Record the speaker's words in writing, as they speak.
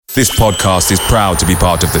This podcast is proud to be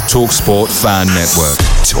part of the TalkSport Fan Network.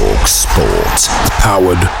 TalkSport.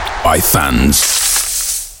 Powered by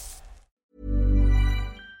fans.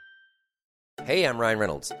 Hey, I'm Ryan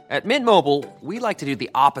Reynolds. At Mint Mobile, we like to do the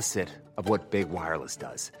opposite of what Big Wireless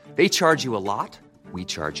does. They charge you a lot, we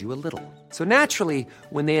charge you a little. So naturally,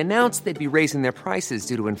 when they announced they'd be raising their prices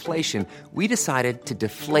due to inflation, we decided to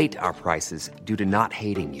deflate our prices due to not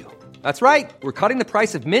hating you. That's right. We're cutting the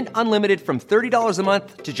price of Mint Unlimited from $30 a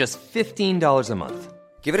month to just $15 a month.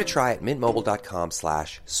 Give it a try at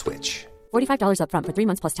mintmobile.com/switch. $45 up front for 3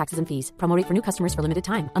 months plus taxes and fees. Promo rate for new customers for limited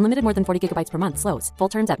time. Unlimited more than 40 gigabytes per month. Slows full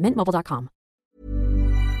terms at mintmobile.com.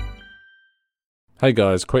 Hey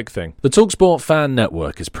guys, quick thing. The TalkSport Fan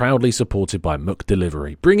Network is proudly supported by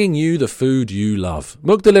McDelivery, bringing you the food you love.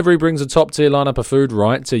 McDelivery brings a top-tier lineup of food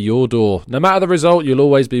right to your door. No matter the result, you'll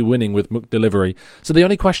always be winning with McDelivery. So the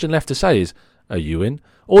only question left to say is, are you in?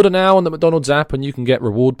 Order now on the McDonald's app and you can get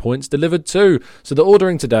reward points delivered too. So the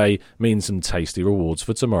ordering today means some tasty rewards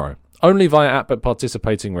for tomorrow. Only via app at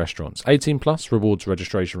participating restaurants. 18 plus, rewards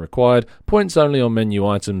registration required. Points only on menu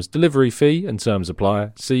items. Delivery fee and terms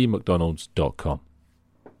apply. See mcdonalds.com.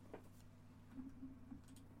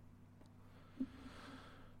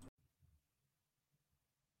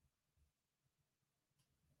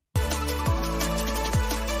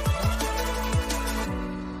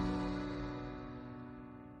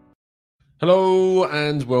 Hello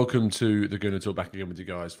and welcome to the Gooner Talk, back again with you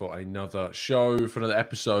guys for another show, for another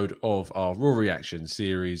episode of our Raw Reaction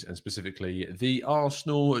series, and specifically the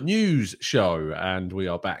Arsenal News Show. And we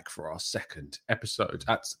are back for our second episode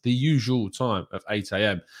at the usual time of 8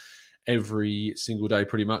 a.m. every single day,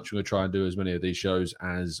 pretty much. We're going to try and do as many of these shows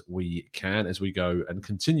as we can as we go and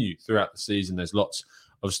continue throughout the season. There's lots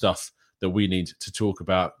of stuff that we need to talk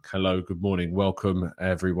about. Hello, good morning. Welcome,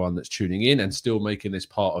 everyone that's tuning in and still making this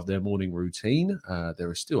part of their morning routine.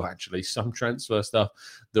 There is still actually some transfer stuff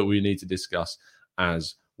that we need to discuss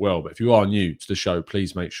as well. But if you are new to the show,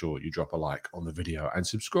 please make sure you drop a like on the video and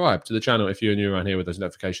subscribe to the channel if you're new around here with those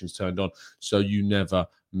notifications turned on so you never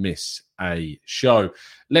miss a show.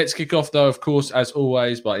 Let's kick off, though, of course, as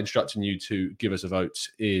always, by instructing you to give us a vote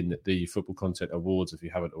in the Football Content Awards. If you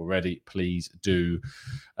haven't already, please do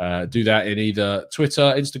that in either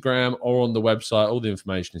Twitter, Instagram, or on the website. All the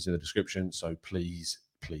information is in the description, so please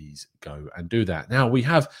go and do that. Now, we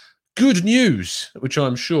have good news, which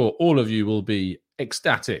I'm sure all of you will be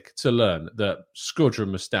ecstatic to learn, that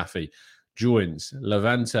Shkodran Mustafi joins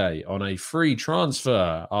Levante on a free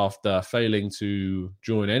transfer after failing to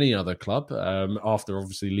join any other club, after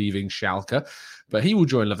obviously leaving Schalke. But he will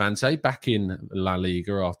join Levante back in La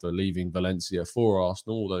Liga after leaving Valencia for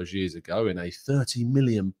Arsenal all those years ago in a £30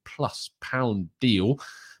 million plus deal.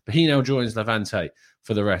 But he now joins Levante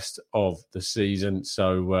for the rest of the season.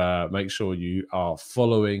 So make sure you are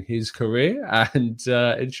following his career and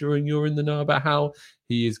ensuring you're in the know about how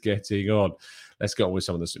he is getting on. Let's get on with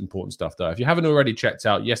some of this important stuff, though. If you haven't already checked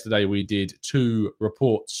out, yesterday we did 2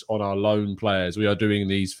 reports on our loan players. We are doing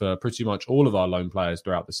these for pretty much all of our loan players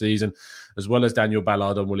throughout the season, as well as Daniel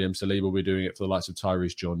Ballard and William Saliba. We're doing it for the likes of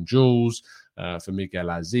Tyrese John-Jules, for Miguel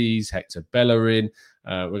Aziz, Hector Bellerin.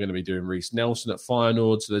 We're going to be doing Reece Nelson at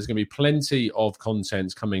Feyenoord. So there's going to be plenty of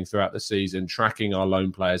content coming throughout the season, tracking our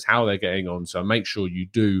loan players, how they're getting on. So make sure you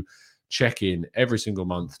do check in every single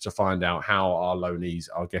month to find out how our loanees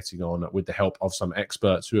are getting on, with the help of some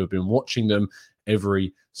experts who have been watching them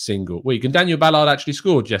every single week. And Daniel Ballard actually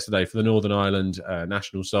scored yesterday for the Northern Ireland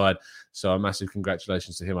national side. So a massive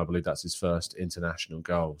congratulations to him. I believe that's his first international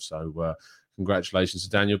goal. So congratulations to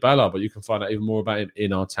Daniel Ballard, but you can find out even more about him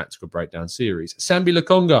in our Tactical Breakdown series. Sambi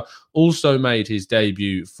Lokonga also made his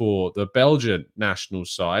debut for the Belgian national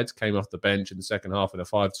side, came off the bench in the second half in a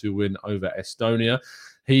 5-2 win over Estonia.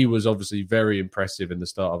 He was obviously very impressive in the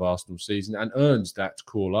start of Arsenal's season and earns that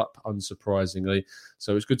call-up, unsurprisingly.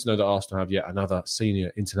 So it's good to know that Arsenal have yet another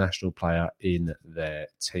senior international player in their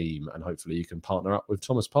team, and hopefully you can partner up with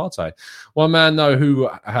Thomas Partey. One man, though,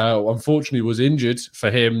 who unfortunately was injured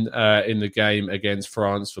for him in the game against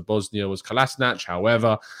France for Bosnia was Kolasinac.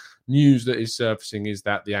 However, news that is surfacing is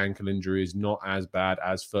that the ankle injury is not as bad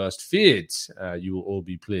as first feared. You will all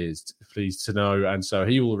be pleased to know. And so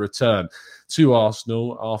he will return to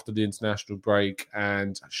Arsenal after the international break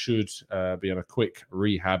and should be on a quick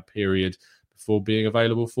rehab period before being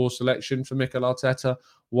available for selection for Mikel Arteta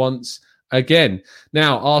once again.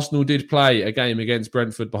 Now, Arsenal did play a game against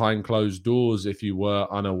Brentford behind closed doors, if you were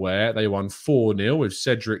unaware. They won 4-0 with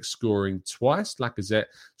Cedric scoring twice, Lacazette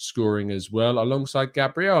scoring as well, alongside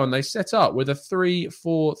Gabriel. And they set up with a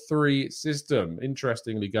 3-4-3 system.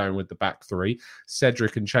 Interestingly, going with the back three.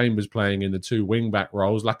 Cedric and Chambers playing in the two wing-back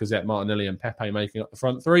roles. Lacazette, Martinelli and Pepe making up the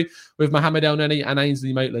front three, with Mohamed Elneny and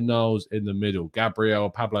Ainsley Maitland-Niles in the middle. Gabriel,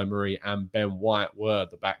 Pablo Mari and Ben White were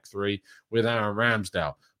the back three, with Aaron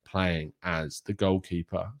Ramsdale playing as the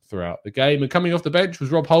goalkeeper throughout the game. And coming off the bench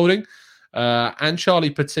was Rob Holding and Charlie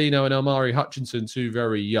Patino and Omari Hutchinson, two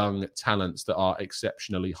very young talents that are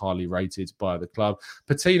exceptionally highly rated by the club.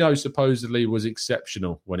 Patino supposedly was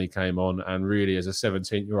exceptional when he came on and really, as a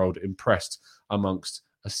 17-year-old, impressed amongst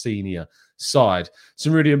a senior side.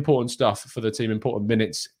 Some really important stuff for the team, important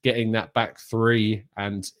minutes, getting that back three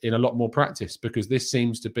and in a lot more practice, because this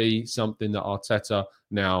seems to be something that Arteta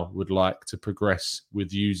now would like to progress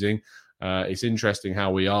with using. It's interesting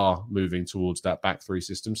how we are moving towards that back three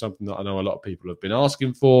system, something that I know a lot of people have been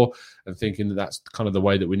asking for and thinking that that's kind of the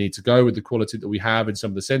way that we need to go with the quality that we have and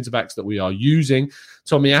some of the centre-backs that we are using.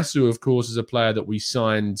 Tomiyasu, of course, is a player that we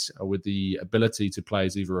signed with the ability to play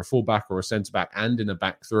as either a full-back or a centre-back and in a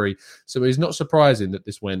back three. So it's not surprising that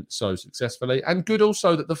this went so successfully. And good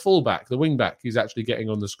also that the full-back, the wing-back, is actually getting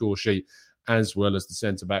on the score sheet, as well as the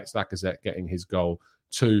centre-backs, Lacazette getting his goal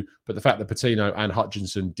too. But the fact that Patino and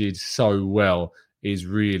Hutchinson did so well is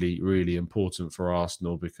really, really important for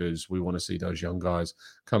Arsenal, because we want to see those young guys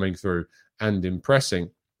coming through and impressing.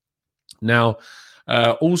 Now,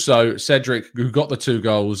 also, Cedric, who got the 2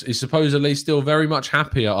 goals, is supposedly still very much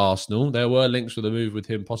happy at Arsenal. There were links with a move with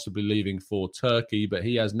him possibly leaving for Turkey, but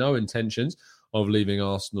he has no intentions of leaving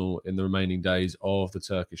Arsenal in the remaining days of the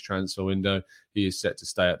Turkish transfer window. He is set to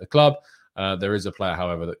stay at the club. There is a player,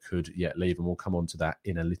 however, that could yet leave, and we'll come on to that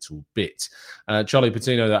in a little bit. Charlie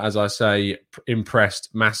Patino, that, as I say,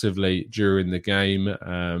 impressed massively during the game,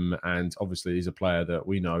 and obviously he's a player that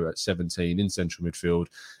we know at 17 in central midfield.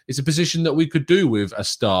 It's a position that we could do with a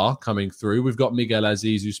star coming through. We've got Miguel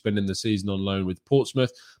Aziz, who's spending the season on loan with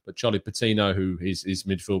Portsmouth, but Charlie Patino, who is his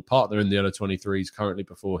midfield partner in the under 23s currently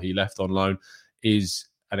before he left on loan, is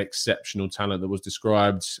an exceptional talent that was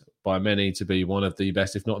described by many to be one of the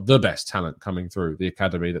best, if not the best talent coming through the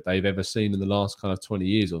academy that they've ever seen in the last kind of 20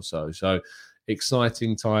 years or so. So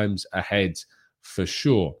exciting times ahead for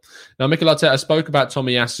sure. Now, Mikel Arteta spoke about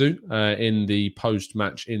Tomiyasu in the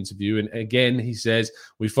post-match interview. And again, he says,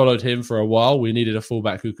 we followed him for a while. We needed a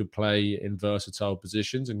fullback who could play in versatile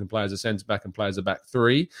positions and can play as a centre-back and play as a back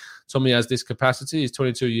three. Tommy has this capacity. He's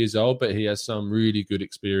 22 years old, but he has some really good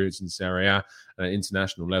experience in Serie A at an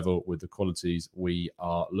international level with the qualities we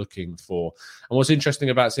are looking for. And what's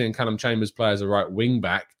interesting about seeing Callum Chambers play as a right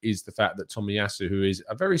wing-back is the fact that Tomiyasu, who is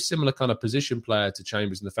a very similar kind of position player to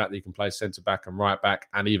Chambers, and the fact that he can play centre-back and right back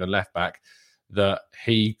and even left back, that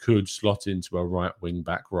he could slot into a right wing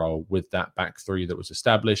back role with that back three that was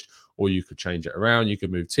established, or you could change it around. You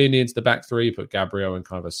could move Tierney into the back three, put Gabriel in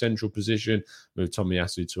kind of a central position, move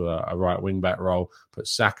Tomiyasu to a right wing back role, put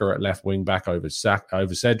Saka at left wing back over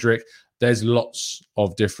Cedric. There's lots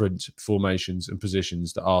of different formations and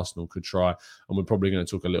positions that Arsenal could try, and we're probably going to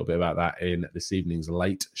talk a little bit about that in this evening's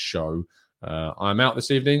late show. I'm out this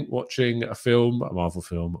evening watching a film, a Marvel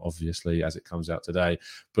film, obviously, as it comes out today.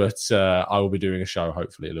 But I will be doing a show,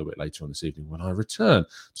 hopefully, a little bit later on this evening when I return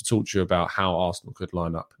to talk to you about how Arsenal could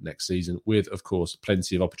line up next season with, of course,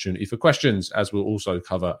 plenty of opportunity for questions, as we'll also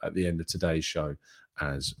cover at the end of today's show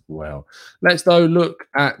as well. Let's, though, look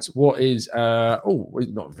at what is, not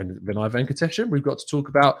Vinay Venkatesham. We've got to talk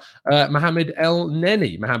about Mohamed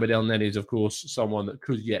Elneny. Mohamed Elneny is, of course, someone that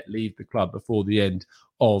could yet leave the club before the end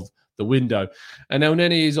of the window. And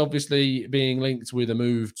Elneny is obviously being linked with a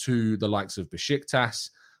move to the likes of Besiktas.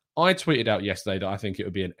 I tweeted out yesterday that I think it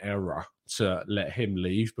would be an error to let him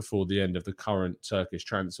leave before the end of the current Turkish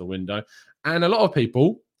transfer window. And a lot of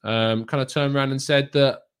people kind of turned around and said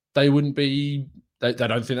that they wouldn't be, they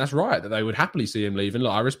don't think that's right, that they would happily see him leave. And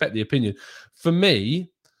look, I respect the opinion. For me,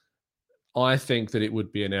 I think that it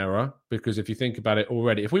would be an error, because if you think about it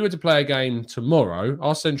already, if we were to play a game tomorrow,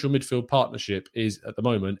 our central midfield partnership is at the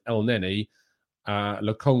moment Elneny,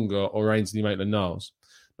 Lokonga or Ainsley Maitland-Niles.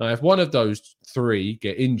 Now, if one of those three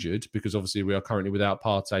get injured, because obviously we are currently without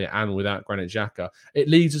Partey and without Granit Xhaka, it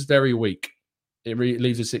leaves us very weak. It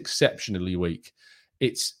leaves us exceptionally weak.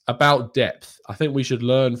 It's about depth. I think we should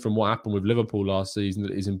learn from what happened with Liverpool last season,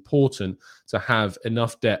 that it is important to have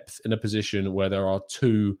enough depth in a position where there are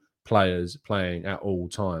two players playing at all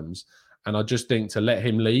times. And I just think to let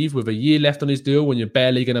him leave with a year left on his deal when you're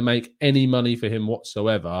barely going to make any money for him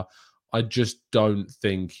whatsoever, I just don't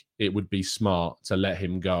think it would be smart to let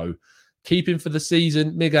him go. Keep him for the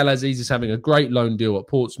season. Miguel Aziz is having a great loan deal at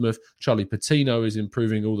Portsmouth. Charlie Patino is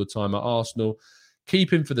improving all the time at Arsenal.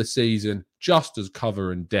 Keep him for the season, just as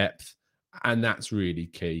cover and depth. And that's really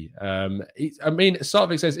key.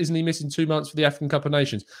 Sarvik says, isn't he missing 2 months for the African Cup of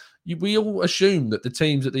Nations? We all assume that the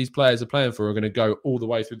teams that these players are playing for are going to go all the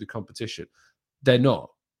way through the competition. They're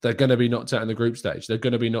not. They're going to be knocked out in the group stage. They're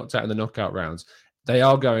going to be knocked out in the knockout rounds. They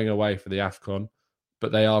are going away for the AFCON,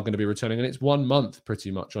 but they are going to be returning. And it's 1 month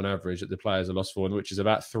pretty much on average that the players are lost for, which is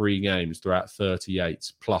about 3 games throughout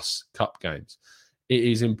 38 plus cup games. It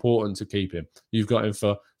is important to keep him. You've got him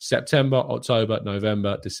for September, October,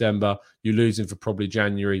 November, December. You lose him for probably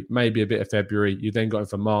January, maybe a bit of February. You then got him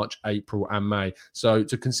for March, April, and May. So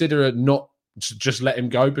to consider not to just let him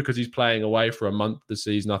go because he's playing away for a month of the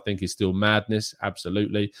season, I think is still madness,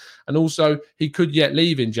 absolutely. And also, he could yet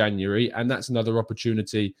leave in January, and that's another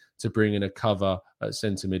opportunity to bring in a cover at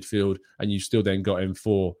centre midfield, and you've still then got him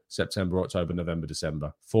for September, October, November,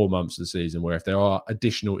 December, 4 months of the season, where if there are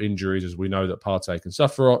additional injuries, as we know that Partey can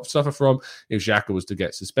suffer from, if Xhaka was to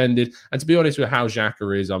get suspended. And to be honest with how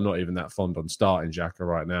Xhaka is, I'm not even that fond on starting Xhaka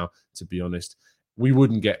right now, to be honest. We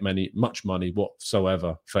wouldn't get much money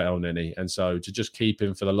whatsoever for Elneny. And so to just keep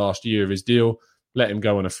him for the last year of his deal, let him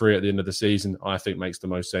go on a free at the end of the season, I think makes the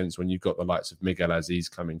most sense when you've got the likes of Miguel Aziz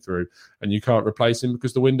coming through and you can't replace him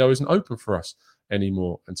because the window isn't open for us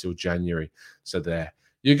anymore until January. So there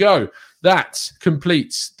you go. That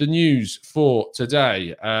completes the news for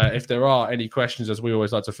today. If there are any questions, as we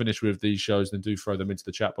always like to finish with these shows, then do throw them into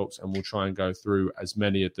the chat box and we'll try and go through as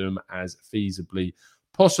many of them as feasibly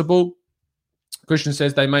possible. Christian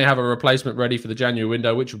says they may have a replacement ready for the January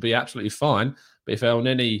window, which would be absolutely fine. But if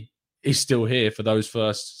Elneny is still here for those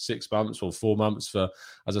first 6 months or 4 months for,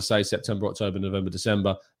 as I say, September, October, November,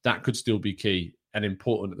 December, that could still be key and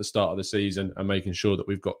important at the start of the season and making sure that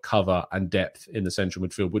we've got cover and depth in the central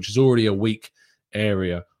midfield, which is already a weak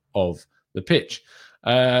area of the pitch.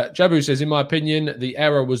 Jabu says, in my opinion, the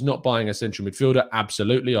error was not buying a central midfielder.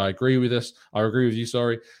 Absolutely, I agree with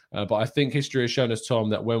you. But I think history has shown us, Tom,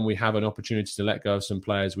 that when we have an opportunity to let go of some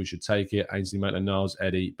players, we should take it. Ainsley Maitland-Niles,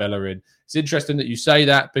 Eddie Bellerin. It's interesting that you say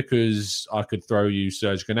that because I could throw you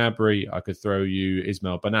Serge Gnabry, I could throw you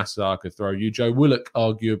Ismail Benassa, I could throw you Joe Willock,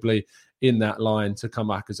 arguably, in that line to come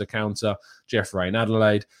back as a counter. Jeff Rain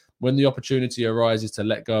Adelaide. When the opportunity arises to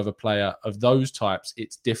let go of a player of those types,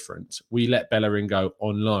 it's different. We let Bellerin go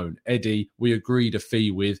on loan. Eddie, we agreed a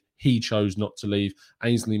fee with. He chose not to leave.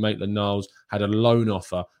 Ainsley Maitland-Niles had a loan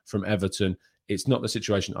offer from Everton. It's not the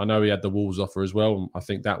situation. I know he had the Wolves offer as well. And I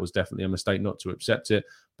think that was definitely a mistake not to accept it.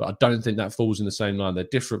 But I don't think that falls in the same line. They're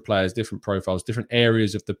different players, different profiles, different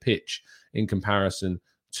areas of the pitch in comparison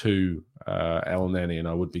to Elneny. And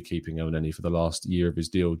I would be keeping Elneny for the last year of his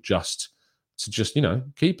deal just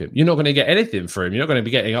keep him. You're not going to get anything for him. You're not going to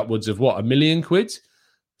be getting upwards of, £1 million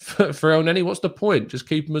for Elneny? What's the point? Just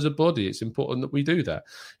keep him as a body. It's important that we do that.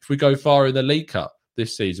 If we go far in the League Cup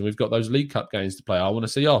this season, we've got those League Cup games to play. I want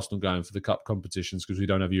to see Arsenal going for the cup competitions because we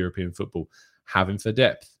don't have European football. Have him for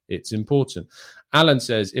depth. It's important. Alan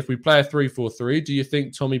says, if we play a 3-4-3, do you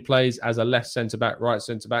think Tommy plays as a left centre-back, right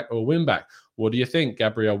centre-back or wing-back? What do you think?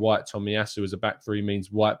 Gabriel, White, Tomiyasu as a back three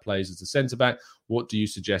means White plays as a centre-back. What do you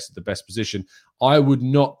suggest at the best position? I would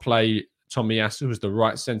not play Tomiyasu as the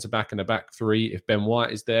right centre-back in a back three. If Ben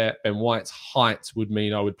White is there, Ben White's height would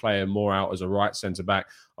mean I would play him more out as a right centre-back.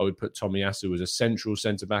 I would put Tomiyasu as a central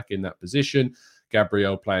centre-back in that position.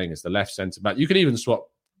 Gabriel playing as the left centre-back. You could even swap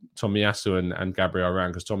Tomiyasu and Gabriel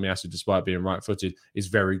around because Tomiyasu, despite being right-footed, is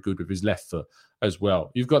very good with his left foot as well.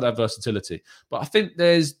 You've got that versatility. But I think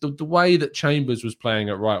there's the way that Chambers was playing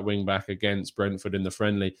at right wing-back against Brentford in the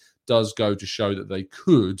friendly does go to show that they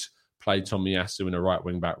could play Tomiyasu in a right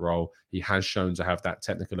wing-back role. He has shown to have that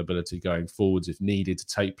technical ability going forwards if needed to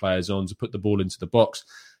take players on, to put the ball into the box.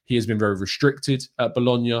 He has been very restricted at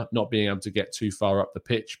Bologna, not being able to get too far up the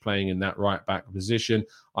pitch, playing in that right-back position.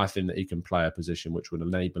 I think that he can play a position which would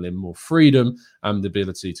enable him more freedom and the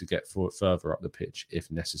ability to get further up the pitch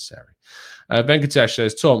if necessary. Venkatesh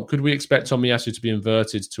says, Tom, could we expect Tomiyasu to be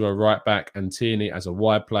inverted to a right-back and Tierney as a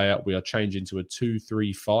wide player? We are changing to a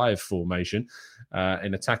 2-3-5 formation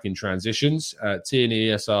in attacking transitions. Tierney,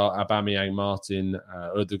 ESR, Aubameyang, Martin,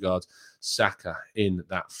 Ødegaard, Saka in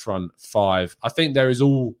that front five. I think there is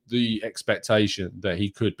all the expectation that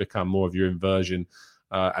he could become more of your inversion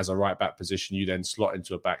as a right-back position. You then slot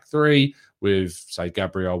into a back three with, say,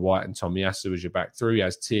 Gabriel, White and Tomiyasu as your back three,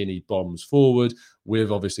 as Tierney bombs forward,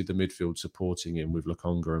 with obviously the midfield supporting him with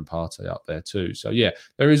Lokonga and Partey up there too. So, yeah,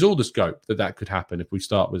 there is all the scope that could happen if we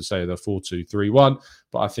start with, say, the 4-2-3-1,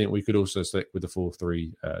 but I think we could also stick with the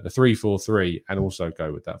 3-4-3 and also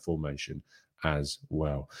go with that formation as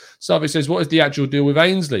well. Savi says, what is the actual deal with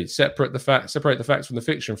Ainsley? Separate the facts from the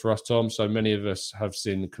fiction for us, Tom. So many of us have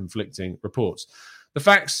seen conflicting reports. The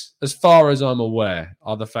facts, as far as I'm aware,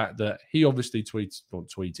 are the fact that he obviously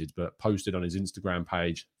posted on his Instagram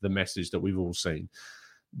page the message that we've all seen.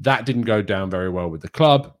 That didn't go down very well with the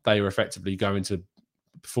club. They were effectively going to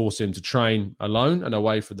force him to train alone and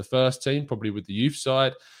away from the first team, probably with the youth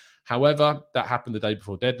side. However, that happened the day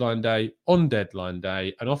before deadline day. On deadline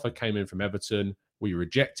day, an offer came in from Everton. We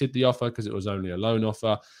rejected the offer because it was only a loan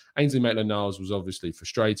offer. Ainsley Maitland-Niles was obviously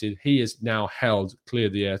frustrated. He has now held clear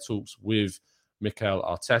the air talks with Mikel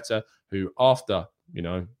Arteta, who, after,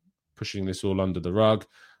 pushing this all under the rug,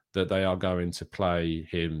 that they are going to play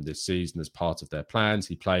him this season as part of their plans.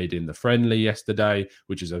 He played in the friendly yesterday,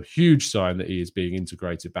 which is a huge sign that he is being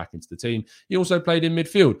integrated back into the team. He also played in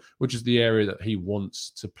midfield, which is the area that he wants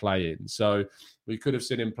to play in. So we could have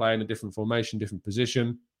seen him play in a different formation, different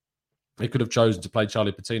position. They could have chosen to play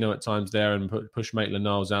Charlie Patino at times there and push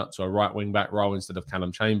Maitland-Niles out to a right wing-back role instead of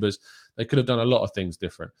Callum Chambers. They could have done a lot of things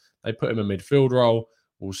different. They put him in a midfield role.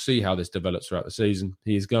 We'll see how this develops throughout the season.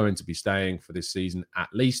 He is going to be staying for this season at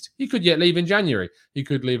least. He could yet leave in January. He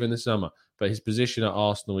could leave in the summer. But his position at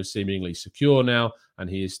Arsenal is seemingly secure now, and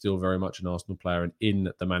he is still very much an Arsenal player and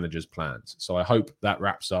in the manager's plans. So I hope that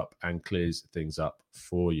wraps up and clears things up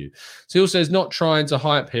for you. Seal says, not trying to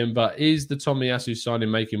hype him, but is the Tomiyasu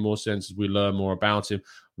signing making more sense as we learn more about him?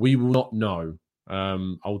 We will not know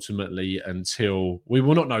ultimately until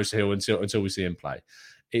we see him play.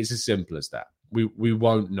 It's as simple as that. We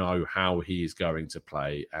won't know how he is going to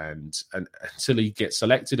play and until he gets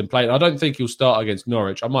selected and played. I don't think he'll start against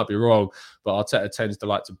Norwich. I might be wrong, but Arteta tends to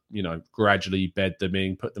like to, gradually bed them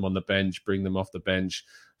in, put them on the bench, bring them off the bench,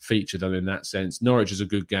 feature them in that sense. Norwich is a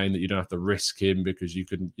good game that you don't have to risk him because you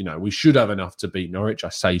can, we should have enough to beat Norwich. I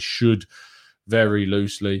say should very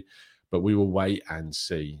loosely, but we will wait and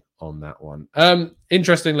see on that one.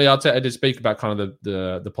 Interestingly, Arteta did speak about kind of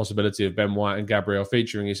the possibility of Ben White and Gabriel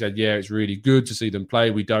featuring. He said, yeah, it's really good to see them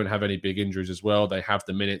play. We don't have any big injuries as well. They have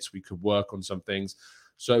the minutes. We could work on some things.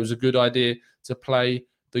 So it was a good idea to play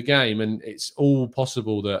the game. And it's all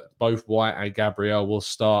possible that both White and Gabriel will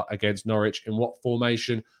start against Norwich. In what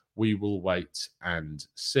formation? We will wait and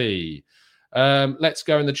see. Let's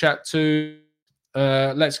go in the chat to...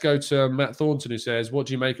 let's go to Matt Thornton, who says, what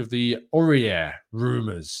do you make of the Aurier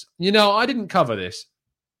rumours? I didn't cover this.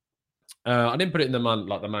 I didn't put it in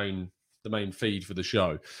the main feed for the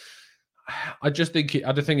show. I think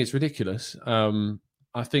it's ridiculous.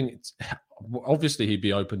 I think obviously he'd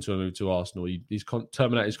be open to a move to Arsenal. He's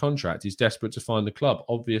terminated his contract. He's desperate to find the club.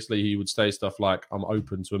 Obviously, he would say stuff like, I'm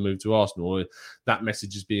open to a move to Arsenal, or that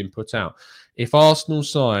message is being put out. If Arsenal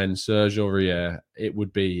sign Serge Aurier, it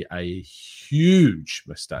would be a huge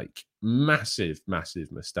mistake. Massive,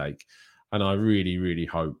 massive mistake. And I really, really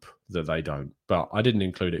hope that they don't. But I didn't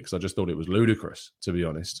include it because I just thought it was ludicrous, to be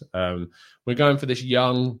honest. We're going for this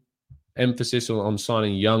young emphasis on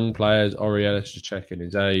signing young players. Aurier, let's just check in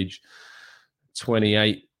his age.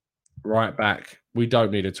 28, right back. We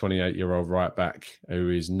don't need a 28-year-old right back who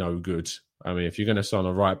is no good. I mean, if you're going to sign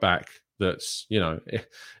a right back that's,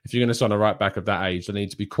 if you're going to sign a right back of that age, they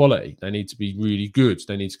need to be quality. They need to be really good.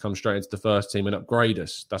 They need to come straight into the first team and upgrade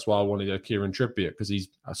us. That's why I wanted a Kieran Trippier, because he's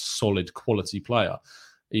a solid quality player,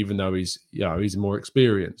 even though he's more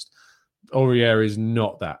experienced. Aurier is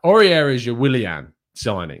not that. Aurier is your Willian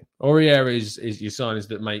signing. Aurier is your signings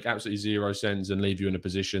that make absolutely zero sense and leave you in a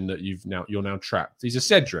position that you're now trapped. He's a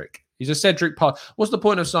Cedric. Part. What's the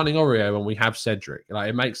point of signing Aurier when we have Cedric?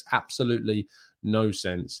 It makes absolutely no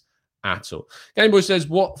sense at all. Gameboy says,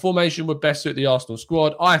 what formation would best suit the Arsenal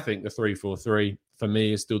squad? I think the 3-4-3 for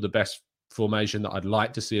me is still the best formation that I'd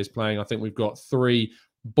like to see us playing. I think we've got 3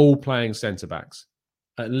 ball-playing centre-backs,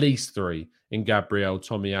 at least 3 in Gabriel,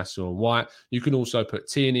 Tomiyasu and White. You can also put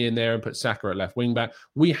Tierney in there and put Saka at left wing-back.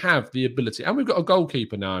 We have the ability, and we've got a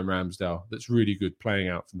goalkeeper now in Ramsdale that's really good playing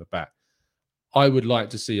out from the back. I would like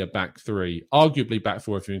to see a back 3, arguably back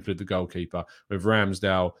 4 if you include the goalkeeper, with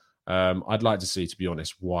Ramsdale. I'd like to see, to be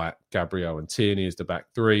honest, White, Gabriel and Tierney as the back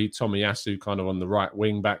 3. Tomiyasu kind of on the right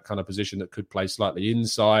wing-back kind of position that could play slightly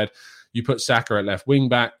inside. You put Saka at left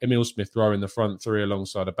wing-back, Emile Smith-Rowe in the front 3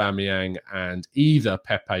 alongside Aubameyang and either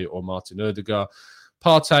Pepe or Martin Odegaard.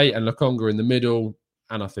 Partey and Lokonga in the middle.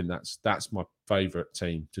 And I think that's my favourite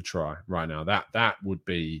team to try right now. That would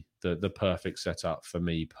be the perfect setup for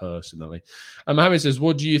me personally. Mohammed says,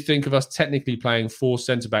 what do you think of us technically playing 4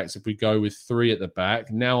 centre-backs if we go with 3 at the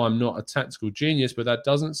back? Now, I'm not a tactical genius, but that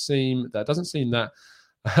doesn't seem that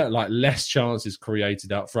like less chances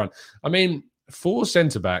created up front. I mean, 4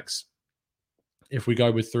 centre-backs, if we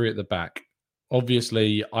go with 3 at the back,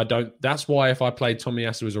 Obviously, I don't. That's why if I played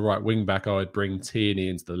Tomiyasu as a right wing back, I would bring Tierney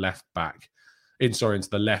into the left back, into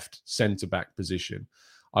the left centre back position.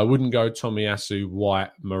 I wouldn't go Tomiyasu,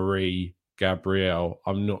 White, Marie, Gabriel.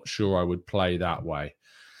 I'm not sure I would play that way.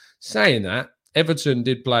 Saying that, Everton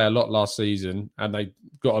did play a lot last season, and they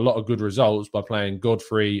got a lot of good results by playing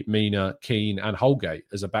Godfrey, Mina, Keane, and Holgate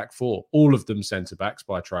as a back four. All of them centre backs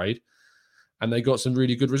by trade, and they got some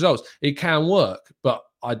really good results. It can work, but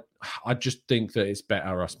I just think that it's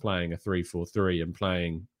better us playing a 3-4-3 and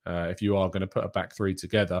playing, if you are going to put a back three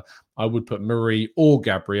together, I would put Marie or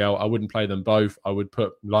Gabriel. I wouldn't play them both. I would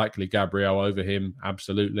put likely Gabriel over him,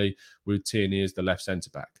 absolutely, with Tierney as the left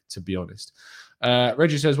centre-back, to be honest.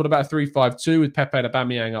 Reggie says, what about a 3-5-2 with Pepe and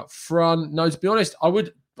Aubameyang up front? No, to be honest, I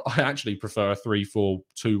actually prefer a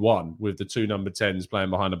 3-4-2-1 with the two number 10s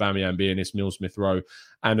playing behind Aubameyang being Ismail Smith-Rowe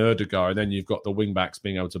and Ødegaard, and then you've got the wing-backs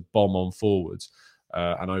being able to bomb on forwards.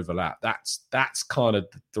 And overlap. That's kind of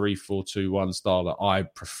the 3-4-2-1 style that I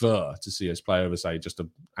prefer to see us play over, say, just an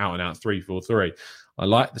out-and-out 3-4-3. I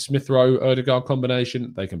like the Smith-Rowe Ødegaard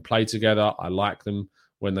combination. They can play together. I like them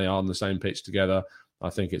when they are on the same pitch together. I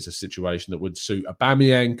think it's a situation that would suit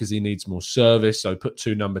Aubameyang because he needs more service. So put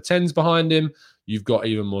two number 10s behind him. You've got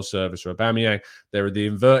even more service for Aubameyang. There are the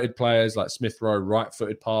inverted players like Smith-Rowe,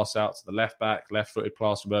 right-footed pass out to the left back, left-footed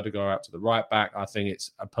pass from Ødegaard out to the right back. I think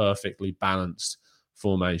it's a perfectly balanced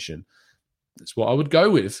formation. That's what I would go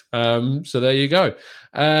with. So there you go.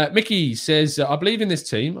 Mickey says, I believe in this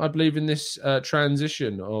team. I believe in this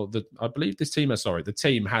transition. The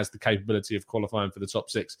team has the capability of qualifying for the top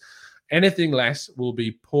six. Anything less will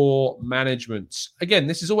be poor management. Again,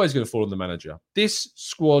 this is always going to fall on the manager. This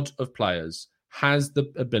squad of players has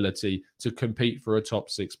the ability to compete for a top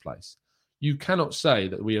six place. You cannot say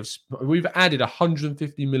that we've added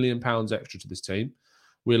 £150 million extra to this team.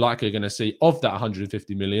 We're likely going to see, of that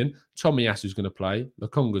 150 million, Tomiyasu's going to play,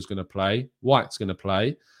 Lokonga's going to play, White's going to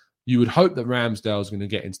play. You would hope that Ramsdale's going to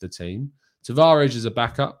get into the team. Tavares is a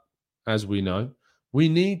backup, as we know. We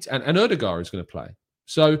need, and Ødegaard is going to play.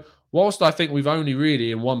 So, whilst I think we've only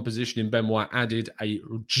really in one position in Ben White added a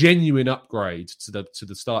genuine upgrade to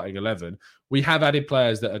the starting 11, we have added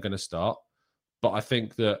players that are going to start. But I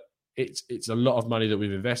think that it's a lot of money that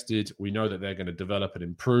we've invested. We know that they're going to develop and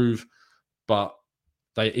improve, but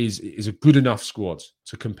is a good enough squad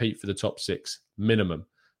to compete for the top six minimum.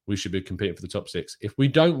 We should be competing for the top six. If we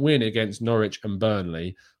don't win against Norwich and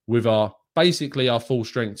Burnley, with our full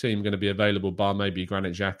strength team going to be available, bar maybe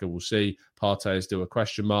Granit Xhaka, we'll see. Partey is still a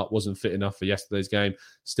question mark, wasn't fit enough for yesterday's game,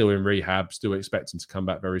 still in rehab, still expecting to come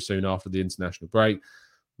back very soon after the international break.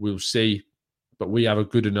 We'll see, but we have a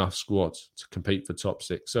good enough squad to compete for top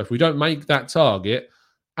six. So if we don't make that target,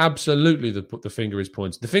 absolutely the finger is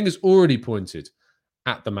pointed. The finger's already pointed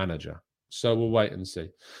at the manager. So we'll wait and see.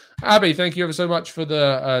 Abby, thank you ever so much for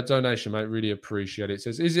the donation, mate. Really appreciate it. It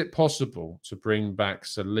says, is it possible to bring back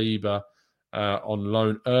Saliba on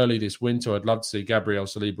loan early this winter? I'd love to see Gabriel,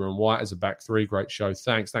 Saliba and White as a back three. Great show.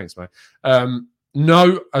 Thanks, mate.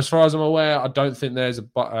 No, as far as I'm aware, I don't think there's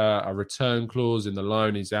a return clause in the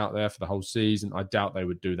loan. He's out there for the whole season. I doubt they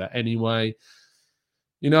would do that anyway.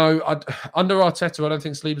 You know, under Arteta, I don't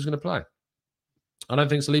think Saliba's going to play. I don't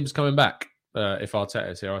think Saliba's coming back. If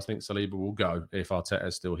Arteta is here, I think Saliba will go if Arteta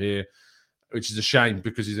is still here, which is a shame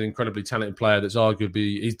because he's an incredibly talented player that's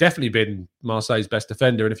arguably, he's definitely been Marseille's best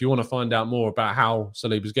defender. And if you want to find out more about how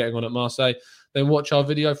Saliba's getting on at Marseille, then watch our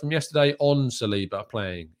video from yesterday on Saliba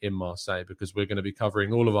playing in Marseille, because we're going to be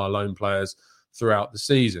covering all of our loan players throughout the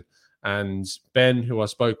season. And Ben, who I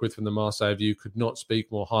spoke with from the Marseille View, could not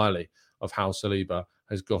speak more highly of how Saliba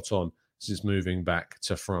has got on since moving back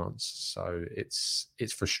to France. So it's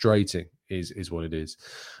frustrating is what it is.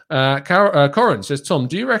 Corin says, Tom,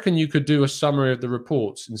 do you reckon you could do a summary of the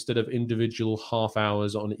reports instead of individual half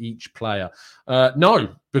hours on each player? No,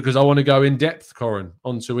 because I want to go in depth, Corin,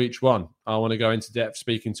 onto each one. I want to go into depth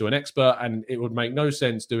speaking to an expert, and it would make no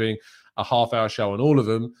sense doing a half-hour show on all of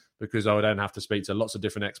them, because I would then have to speak to lots of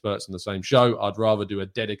different experts on the same show. I'd rather do a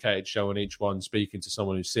dedicated show on each one, speaking to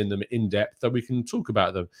someone who's seen them in depth, so we can talk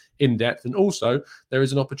about them in depth. And also, there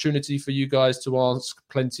is an opportunity for you guys to ask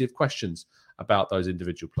plenty of questions about those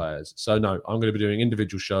individual players. So no, I'm going to be doing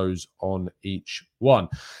individual shows on each one.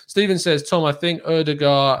 Stephen says, Tom, I think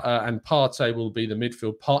Ødegaard and Partey will be the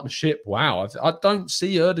midfield partnership. Wow, I don't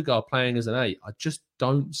see Ødegaard playing as an 8. I just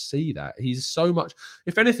don't see that. He's so much,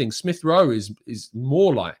 if anything, Smith-Rowe is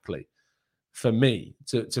more likely for me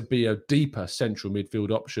to be a deeper central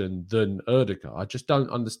midfield option than Ødegaard. I just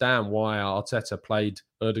don't understand why Arteta played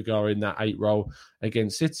Ødegaard in that 8 role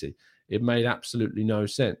against City. It made absolutely no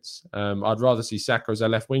sense. I'd rather see Saka as a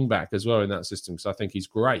left wing back as well in that system, because I think he's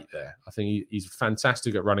great there. I think he's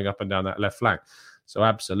fantastic at running up and down that left flank. So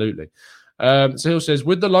absolutely. Hill says,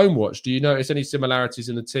 with the loan watch, do you notice any similarities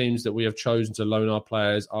in the teams that we have chosen to loan our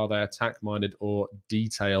players? Are they attack-minded or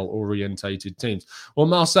detail-orientated teams? Well,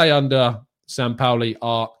 Marseille under Sampaoli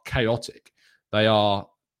are chaotic. They are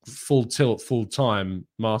full tilt, full time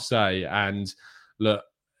Marseille. And look,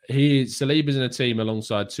 Saliba's in a team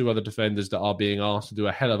alongside two other defenders that are being asked to do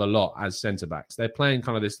a hell of a lot as centre-backs. They're playing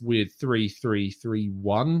kind of this weird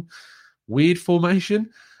 3-3-3-1 weird formation.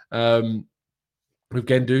 With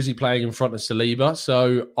Guendouzi playing in front of Saliba.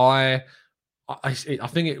 So I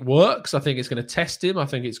think it works. I think it's going to test him. I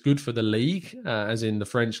think it's good for the league, as in the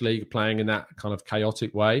French league, playing in that kind of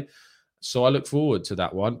chaotic way. So I look forward to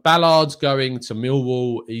that one. Ballard's going to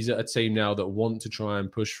Millwall. He's at a team now that want to try and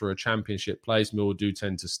push for a championship place. Millwall do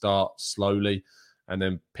tend to start slowly and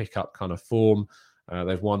then pick up kind of form.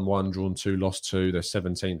 They've won 1, drawn 2, lost 2. They're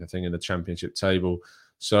 17th, I think, in the championship table.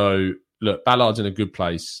 So look, Ballard's in a good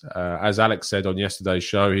place. As Alex said on yesterday's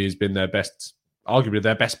show, he's been arguably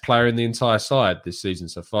their best player in the entire side this season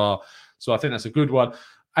so far. So I think that's a good one.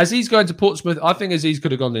 Aziz going to Portsmouth, I think Aziz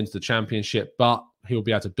could have gone into the Championship, but he'll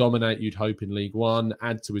be able to dominate, you'd hope, in League One,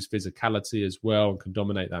 add to his physicality as well, and can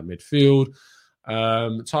dominate that midfield.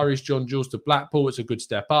 Tyrese John-Jules to Blackpool, it's a good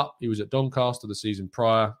step up. He was at Doncaster the season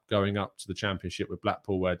prior, going up to the Championship with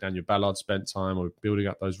Blackpool, where Daniel Ballard spent time or building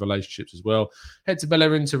up those relationships as well. Head to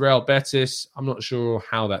Bellerin to Real Betis. I'm not sure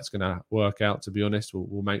how that's going to work out, to be honest.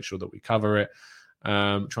 We'll make sure that we cover it.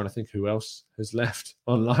 Trying to think who else has left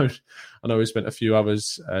on loan. I know we spent a few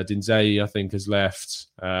others. Dinzei, I think, has left.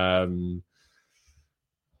 I'm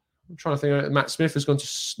trying to think. Matt Smith has gone to,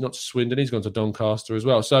 not to Swindon, he's gone to Doncaster as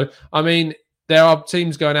well. So, I mean, there are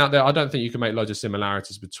teams going out there. I don't think you can make loads of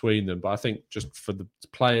similarities between them, but I think just for the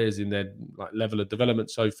players in their level of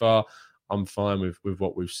development so far, I'm fine with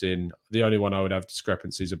what we've seen. The only one I would have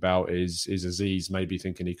discrepancies about is Aziz, maybe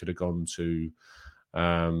thinking he could have gone to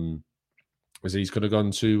the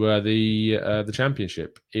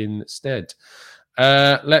Championship instead.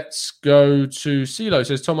 Let's go to CeeLo.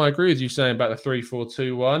 Says, Tom, I agree with you saying about the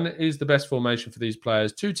 3-4-2-1 is the best formation for these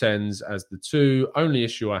players. 2 10s as the 2. Only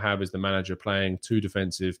issue I have is the manager playing 2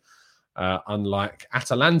 defensive, unlike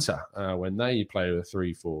Atalanta when they play with a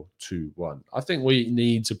 3-4-2-1. I think we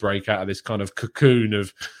need to break out of this kind of cocoon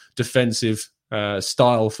of defensive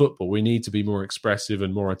style football. We need to be more expressive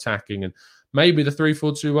and more attacking, and maybe the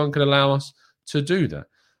 3-4-2-1 can allow us to do that.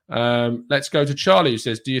 Let's go to Charlie, who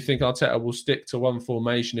says, do you think Arteta will stick to one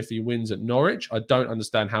formation if he wins at Norwich? I don't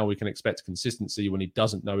understand how we can expect consistency when he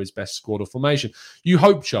doesn't know his best squad or formation. You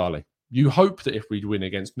hope, Charlie. You hope that if we win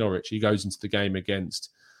against Norwich, he goes into the game against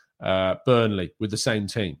Burnley with the same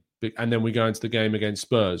team. And then we go into the game against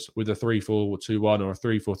Spurs with a 3-4-2-1 or a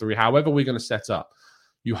 3-4-3, however we're going to set up.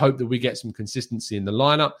 You hope that we get some consistency in the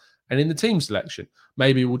lineup and in the team selection.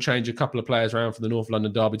 Maybe we'll change a couple of players around for the North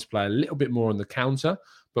London derby to play a little bit more on the counter,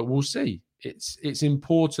 but we'll see. It's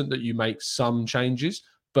important that you make some changes,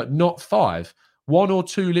 but not 5. 1 or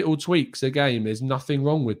 2 little tweaks a game, there's nothing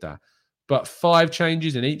wrong with that. But 5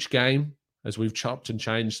 changes in each game, as we've chopped and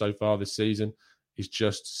changed so far this season, is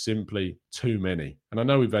just simply too many. And I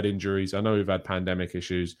know we've had injuries, I know we've had pandemic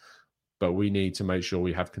issues, but we need to make sure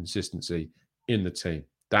we have consistency in the team.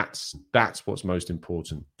 That's what's most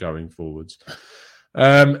important going forwards.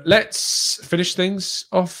 Let's finish things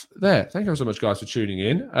off there. Thank you so much, guys, for tuning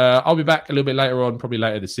in. I'll be back a little bit later on, probably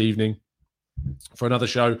later this evening, for another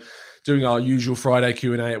show, doing our usual Friday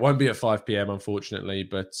Q&A. It won't be at 5 p.m, unfortunately,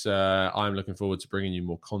 but I'm looking forward to bringing you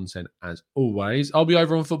more content as always. I'll be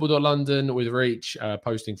over on football.london with Reach,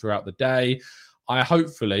 posting throughout the day. I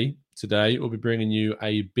hopefully today will be bringing you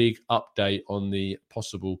a big update on the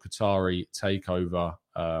possible Qatari takeover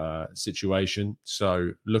situation.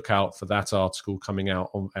 So look out for that article coming out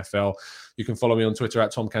on FL. You can follow me on Twitter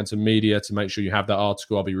at Tom Canton Media to make sure you have that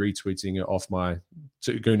article. I'll be retweeting it off my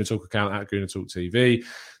Gooner Talk account at Gooner Talk TV.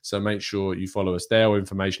 So make sure you follow us there. All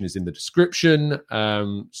information is in the description.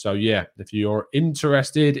 So yeah, if you're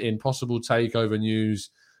interested in possible takeover news,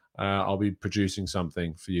 I'll be producing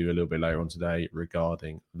something for you a little bit later on today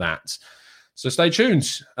regarding that. So stay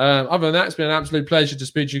tuned. Other than that, it's been an absolute pleasure to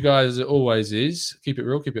speak to you guys, as it always is. Keep it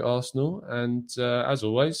real, keep it Arsenal. And as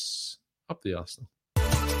always, up the Arsenal.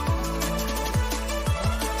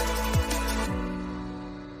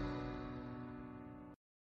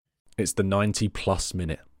 It's the 90-plus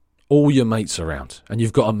minute. All your mates around, and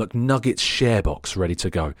you've got a McNuggets share box ready to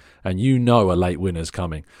go, and you know a late winner's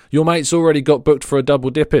coming. Your mate's already got booked for a double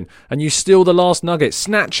dipping, and you steal the last nugget,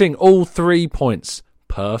 snatching all 3 points.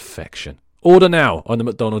 Perfection. Order now on the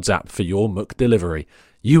McDonald's app for your McDelivery.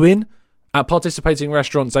 You in? At participating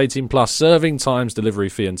restaurants, 18 plus, serving times, delivery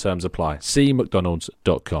fee and terms apply. See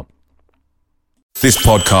mcdonalds.com. This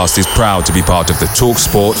podcast is proud to be part of the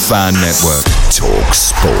TalkSport Fan Network.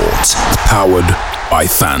 TalkSport. Powered by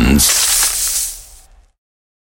fans.